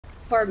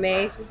Poor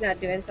May, she's not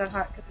doing so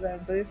hot because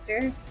of the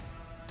booster.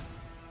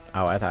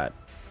 Oh, I thought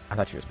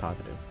she was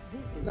positive.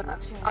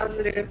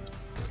 Positive.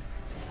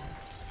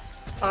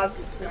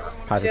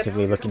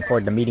 Positively looking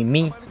forward to meeting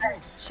me.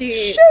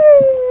 She.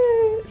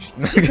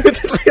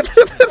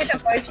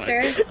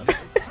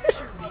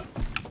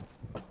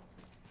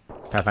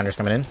 Pathfinder's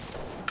coming in.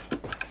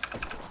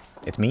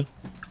 It's me.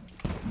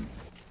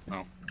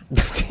 Oh.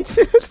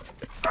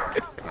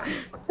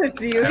 It's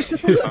you. That's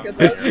pretty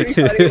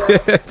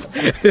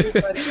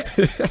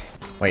funny.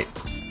 Wait.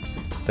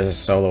 There's a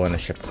solo in the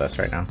ship with us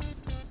right now.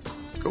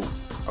 Cool.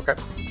 Okay.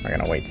 We're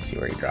gonna wait to see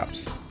where he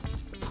drops.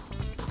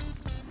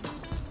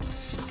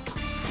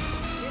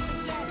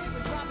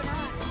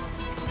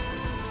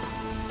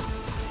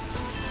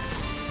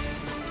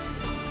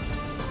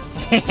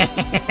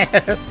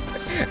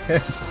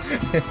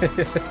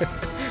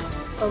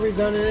 Are we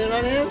zoning in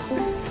on him?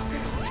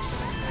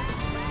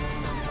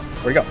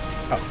 Where'd he go?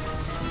 Oh.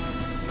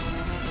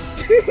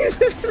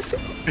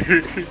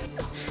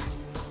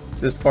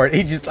 This part,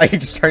 he just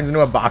turns into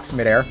a box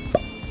midair.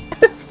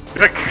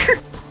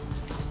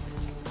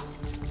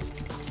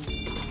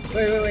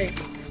 Wait.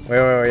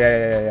 Wait,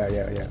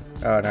 yeah.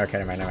 Oh, no, okay,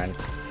 never mind.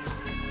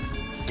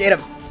 Get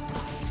him!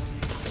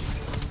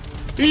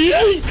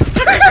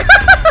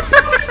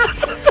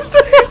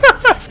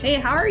 Hey,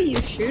 how are you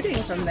shooting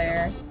from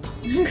there?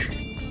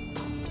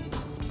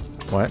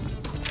 What?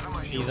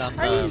 He's on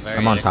the very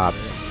I'm on top.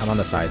 I'm on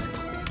the side.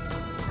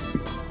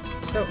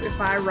 So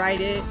if I write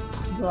it,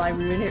 will I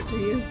ruin it for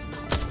you?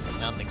 I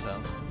don't think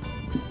so.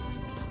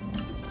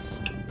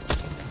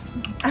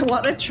 I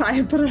want to try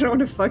it, but I don't want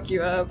to fuck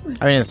you up.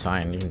 I mean, it's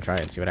fine. You can try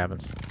it, see what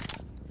happens.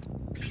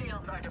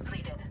 Shields are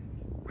depleted.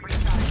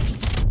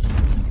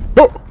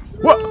 Whoa!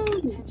 What?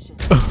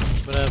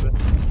 What happened?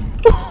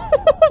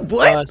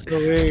 What? Oh, it's so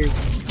weird.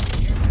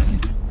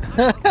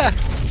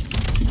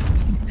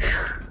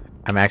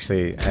 I'm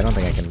actually, I don't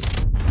think I can.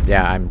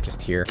 Yeah, I'm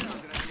just here.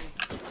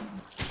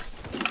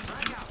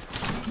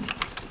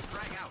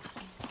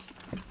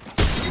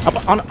 Up,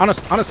 on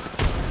us.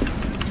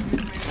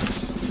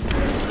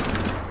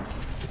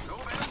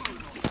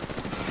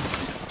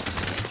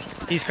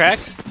 He's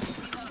cracked?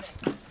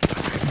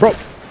 Bro,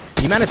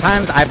 the amount of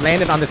times I've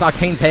landed on this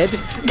Octane's head.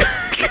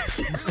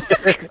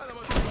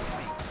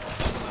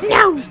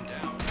 No!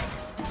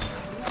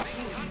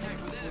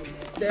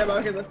 Damn,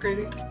 okay, that's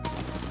crazy.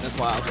 That's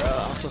wild, bro.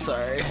 I'm so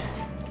sorry.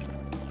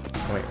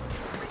 Wait,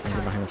 I'm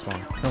get behind this wall.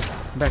 No,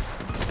 come back.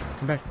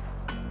 Come back.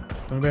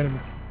 Don't abandon me.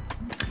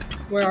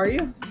 Where are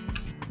you?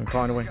 I'm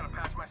crawling away.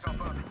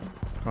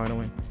 Crawling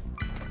away.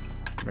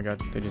 Oh my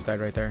god, they just died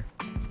right there.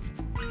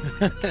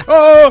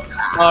 Oh!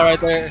 Oh, right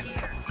there.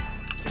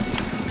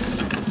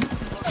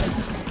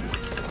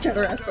 Get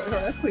her ass,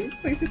 please,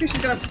 because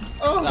she's gonna.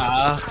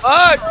 Oh!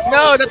 Fuck!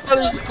 No, that's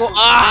other school.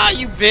 Ah,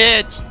 you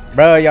bitch!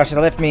 Bro, y'all should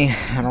have left me.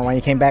 I don't know why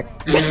you came back.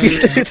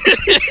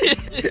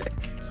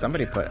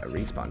 Somebody put a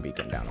respawn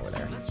beacon down over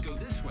there. Let's go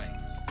this way.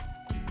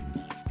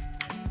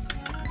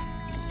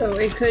 So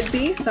it could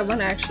be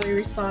someone actually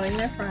respawning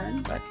their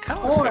friend. That kind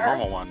of looks like a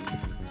normal one.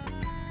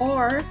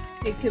 Or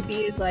it could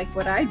be like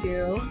what I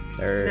do,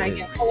 There and I is-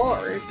 get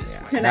bored,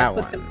 yeah, and I that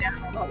put one. them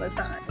down all the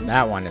time.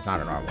 That one is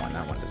not a normal one.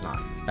 That one does not.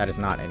 That is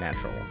not a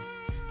natural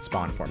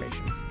spawn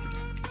formation.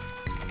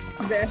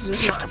 That's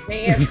just not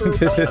natural.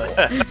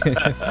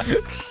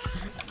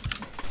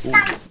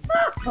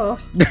 Oh,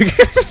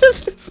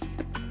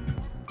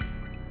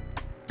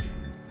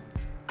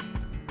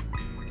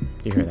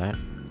 You hear that?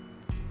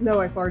 no,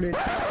 I farted.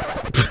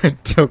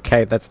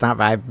 Okay, that's not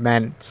what I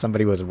meant.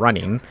 Somebody was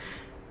running.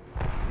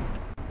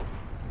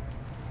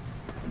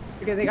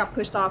 Okay, they got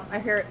pushed off. I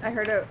heard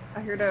a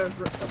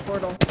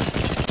portal.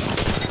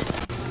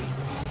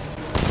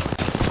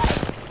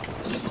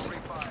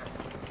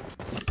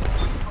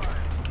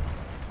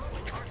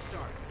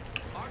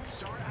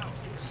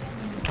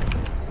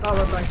 Oh,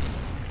 we're back.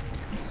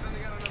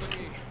 Sending out another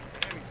knee.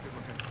 Enemy's good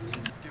looking.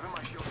 Give him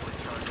my shield for a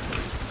charge.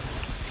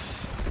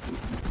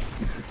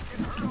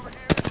 Getting hurt over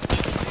here.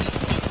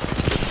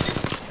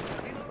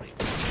 Reloading.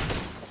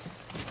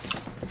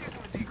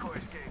 Using the decoy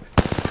escape.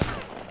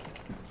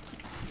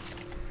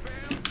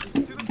 Bam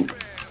to the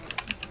bam.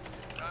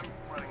 I'm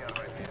running out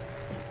right here.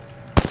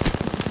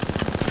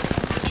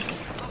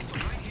 Lost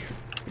him right here.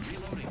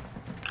 Reloading.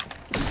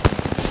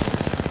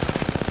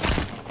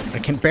 I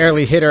can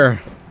barely hit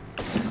her.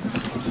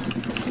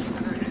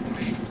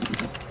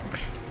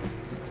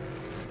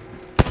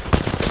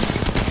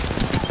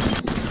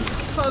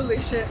 Holy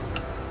shit.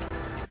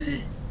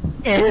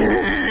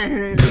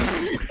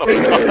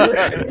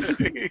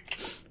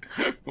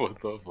 What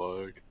the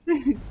fuck?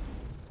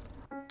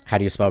 How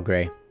do you spell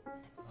gray?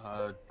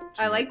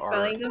 I like GR.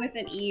 spelling it with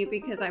an E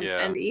because I'm Yeah.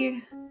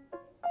 envy.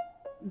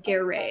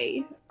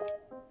 Garay.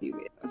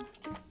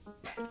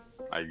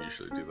 I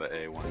usually do the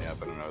A one, yeah,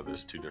 but I know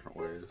there's two different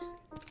ways.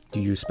 Do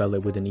you spell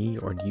it with an E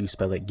or do you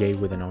spell it gay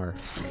with an R?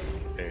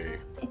 A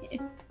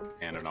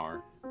and an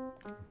R.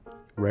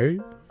 Ray?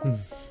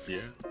 Yeah.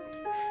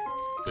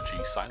 The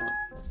G silent.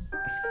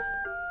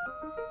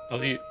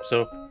 Oh,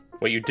 so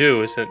what you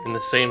do is that in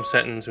the same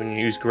sentence, when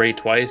you use gray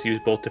twice, use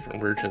both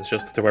different versions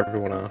just to throw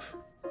everyone off.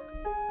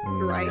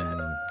 Right.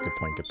 Good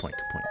point, good point,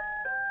 good point.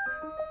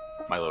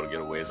 My little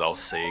getaway is I'll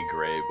say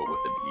gray, but with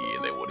an E,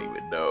 and they wouldn't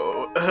even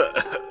know.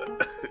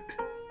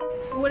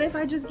 What if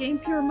I just gain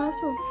pure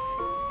muscle?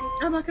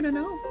 I'm not gonna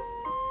know.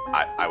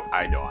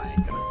 I know I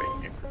ain't gonna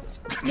make you for this.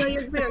 No,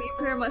 you're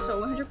pure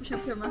muscle.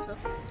 100% pure muscle.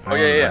 Oh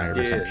yeah.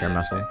 100% pure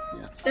muscle.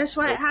 Yeah. That's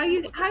why. How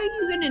you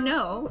gonna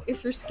know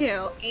if your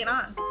scale ain't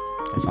on?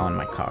 It's on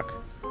my cock.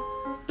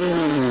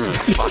 Ammo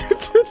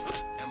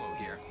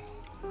here.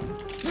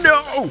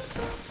 No!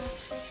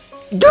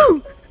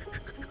 No!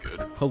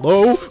 Good.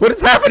 Hello? What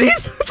is happening?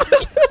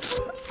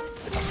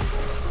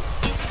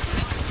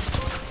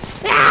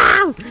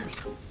 I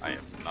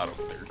am not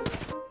over there.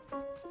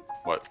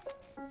 What?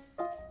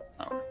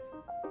 Oh.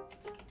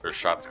 There's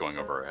shots going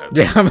over our head.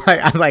 Yeah,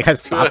 I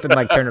stopped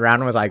and turned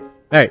around and was like,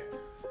 hey,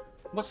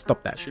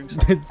 stop that. Shooting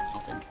something?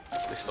 Okay.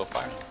 They still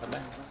fire.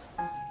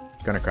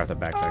 Gonna craft a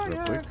backpack real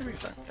quick.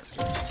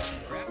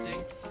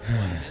 Crafting.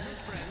 1 minute,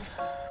 friends.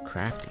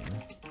 Crafting?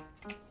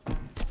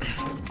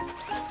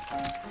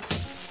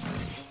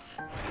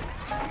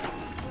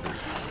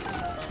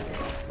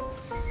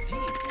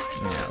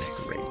 Yeah,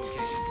 great.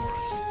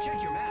 Check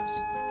your maps.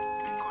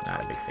 Not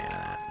a big fan of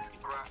that.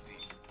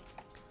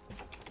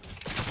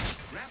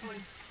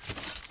 Grappling.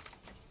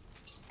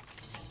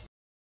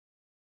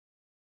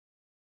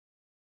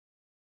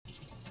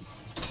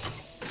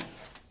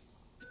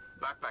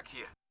 Backpack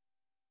here.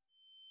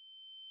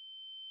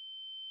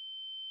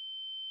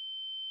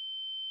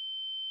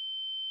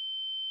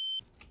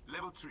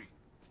 Level 3.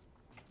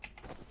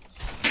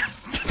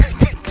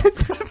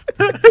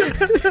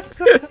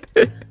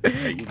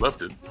 Hey, you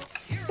left it.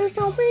 It's a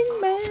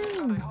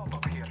wingman!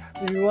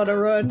 Do you want to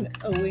run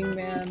a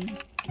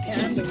wingman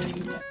and a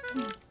wingman?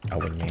 A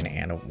wingman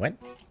and a what?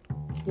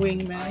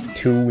 Wingman.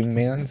 2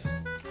 wingmans?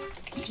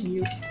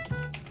 You.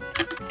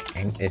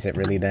 And is it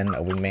really then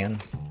a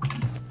wingman?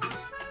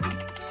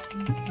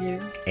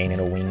 Yeah. Ain't it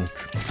a wing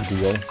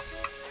duo?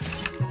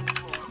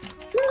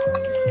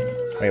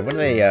 Wait, what are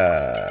they,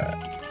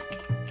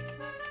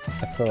 what's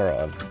the plural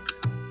of?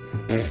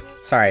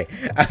 Sorry,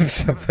 I'm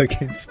so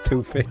fucking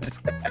stupid.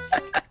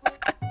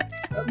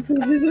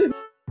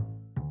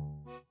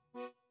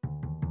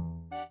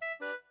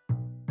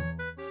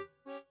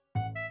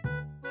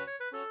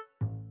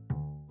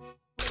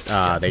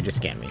 They just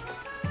scanned me.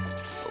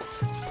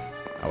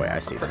 Oh wait, I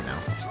see them now.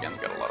 Scan's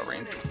got a lot of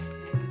range.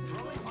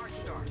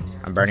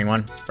 I'm burning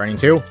one. Burning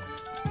 2.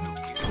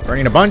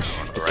 Burning a bunch.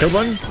 Just killed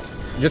 1.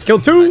 Just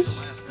killed 2!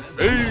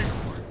 Hey!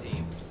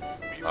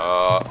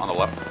 On the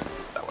left.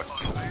 That way.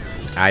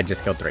 I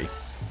just killed 3.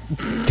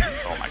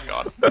 Oh my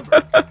god.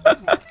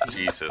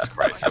 Jesus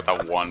Christ, with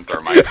that one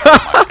thermite.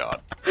 Oh my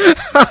god.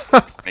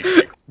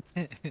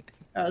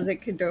 I was at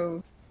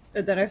Kado,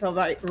 and then I fell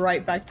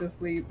right back to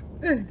sleep.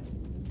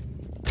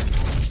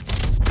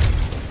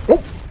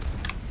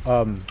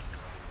 Oh! What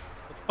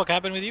the fuck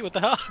happened with you? What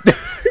the hell?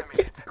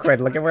 Quit,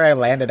 look at where I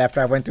landed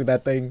after I went through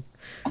that thing.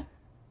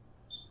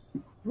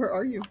 Where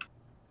are you?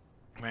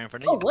 Right in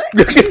front Oh, of you. what?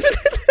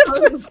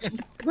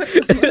 What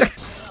the fuck?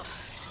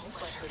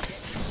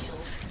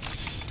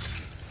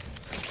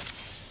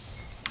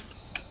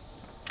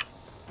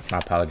 My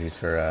apologies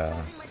for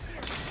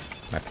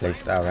my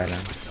playstyle right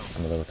now.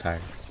 I'm a little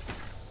tired.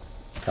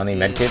 Y'all need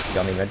medkits?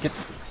 Y'all need medkits?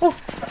 Oh.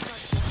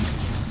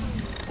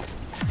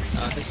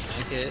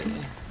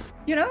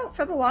 You know,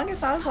 for the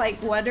longest I was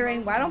like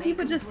wondering, why don't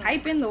people just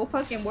type in the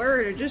fucking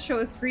word or just show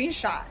a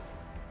screenshot?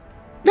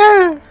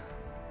 Yeah.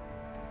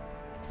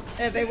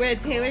 And then when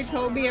Taylor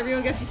told me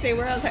everyone gets to say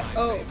where, I was like,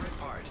 oh.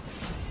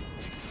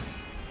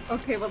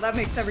 Okay, well that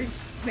makes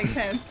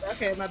sense.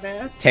 Okay, my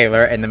bad.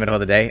 Taylor in the middle of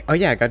the day. Oh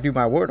yeah, I gotta do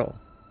my Wordle.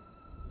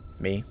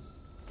 Me.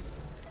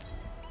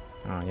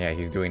 Oh yeah,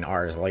 he's doing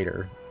ours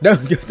later.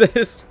 Don't do this.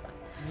 This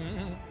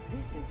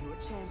is your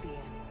champion.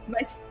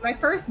 My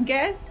first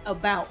guess,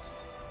 about.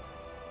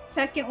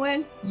 Second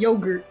one,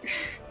 yogurt.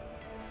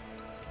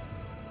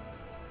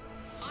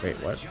 Wait,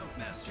 what?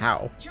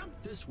 How? Jump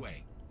this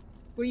way.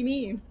 What do you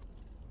mean?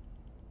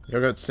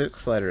 You got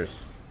 6 letters.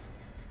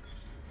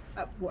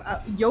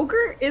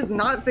 Yogurt is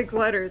not 6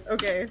 letters.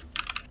 Okay.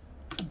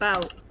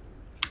 About.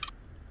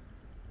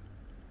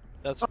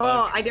 That's Oh,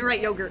 fine. I didn't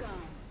write yogurt.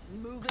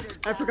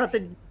 I forgot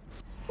the.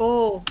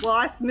 Oh, well,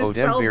 I misspelled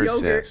Odembeer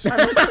yogurt. says. I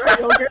meant to write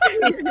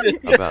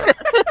yogurt. About.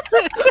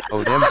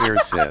 Odembeer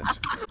says.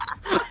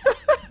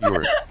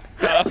 Your.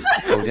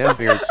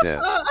 Odembeer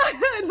says.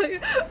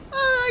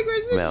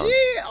 Where's the Mount. G?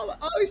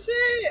 Oh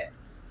shit!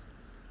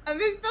 I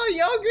misspelled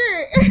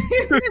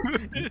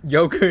yogurt.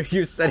 Yogurt,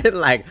 you said it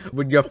like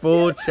with your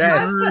full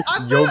chest.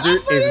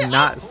 Yogurt is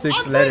not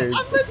 6 letters.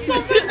 I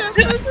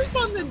put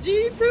something on the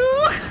G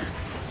too.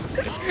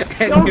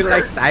 And you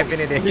like typing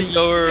it in.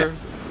 Your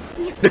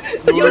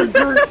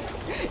Yogurt.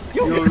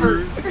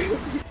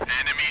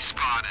 Enemy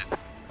spotted.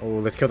 Oh,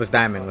 let's kill this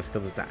diamond. Let's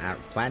kill this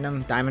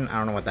platinum diamond. I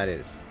don't know what that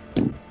is.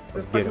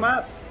 Let's get pick him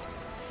up.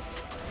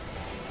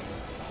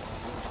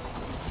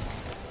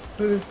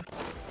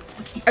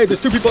 Hey,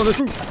 there's 2 people on this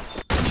roof.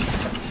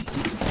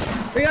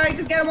 We gotta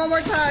just get him one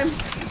more time.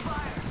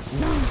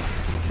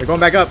 They're going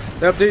back up.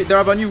 They're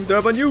up on you. They're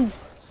up on you.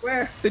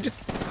 Where? They just.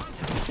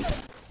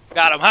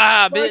 Got him.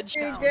 Ha, bitch.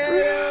 Fucking get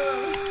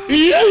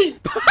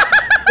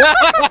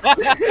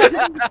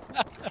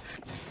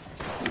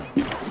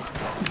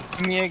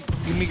him.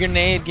 Give me a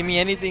grenade. Give me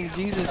anything.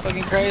 Jesus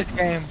fucking Christ,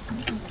 game.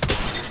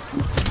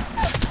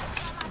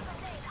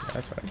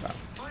 That's what I thought.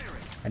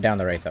 I downed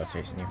the Wraith. I was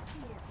chasing you.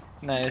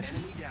 Nice.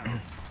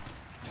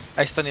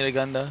 I still need a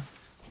gun though.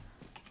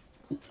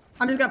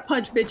 I'm just gonna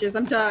punch bitches.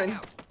 I'm done.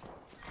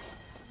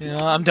 You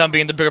know, I'm done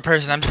being the bigger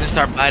person. I'm just gonna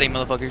start biting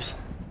motherfuckers.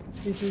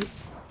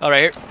 All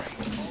right.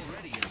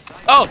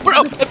 Oh,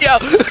 bro, let me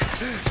out.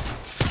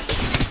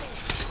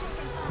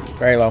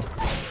 Very low.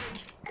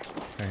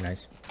 Very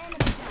nice.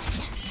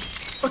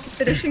 Fucking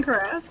finishing her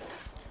ass.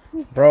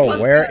 Bro,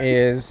 where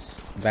is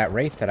that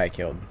Wraith that I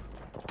killed?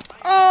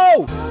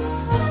 Oh!